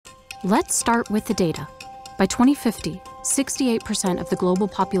Let's start with the data. By 2050, 68% of the global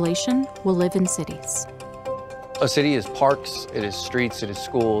population will live in cities. A city is parks, it is streets, it is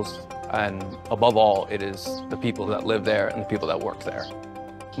schools, and above all, it is the people that live there and the people that work there.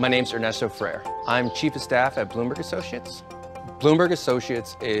 My name's Ernesto. I'm Chief of Staff at Bloomberg Associates. Bloomberg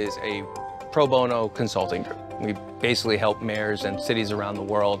Associates is a pro bono consulting group. We basically help mayors and cities around the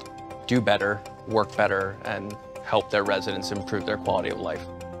world do better, work better, and help their residents improve their quality of life.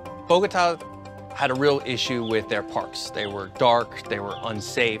 Bogota had a real issue with their parks. They were dark, they were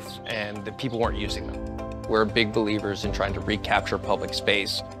unsafe, and the people weren't using them. We're big believers in trying to recapture public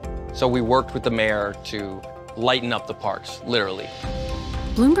space. So we worked with the mayor to lighten up the parks, literally.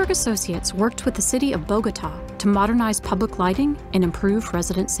 Bloomberg Associates worked with the city of Bogota to modernize public lighting and improve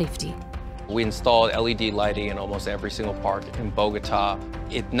resident safety. We installed LED lighting in almost every single park in Bogota.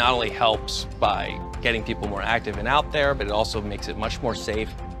 It not only helps by getting people more active and out there, but it also makes it much more safe.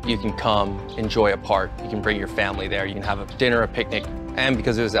 You can come, enjoy a park, you can bring your family there, you can have a dinner, a picnic, and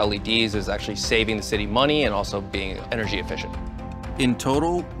because it was LEDs, it was actually saving the city money and also being energy efficient. In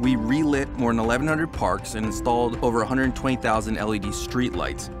total, we relit more than 1,100 parks and installed over 120,000 LED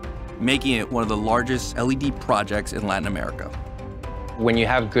streetlights, making it one of the largest LED projects in Latin America. When you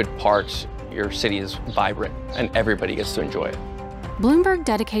have good parks, your city is vibrant and everybody gets to enjoy it. Bloomberg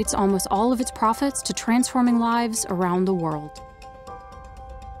dedicates almost all of its profits to transforming lives around the world.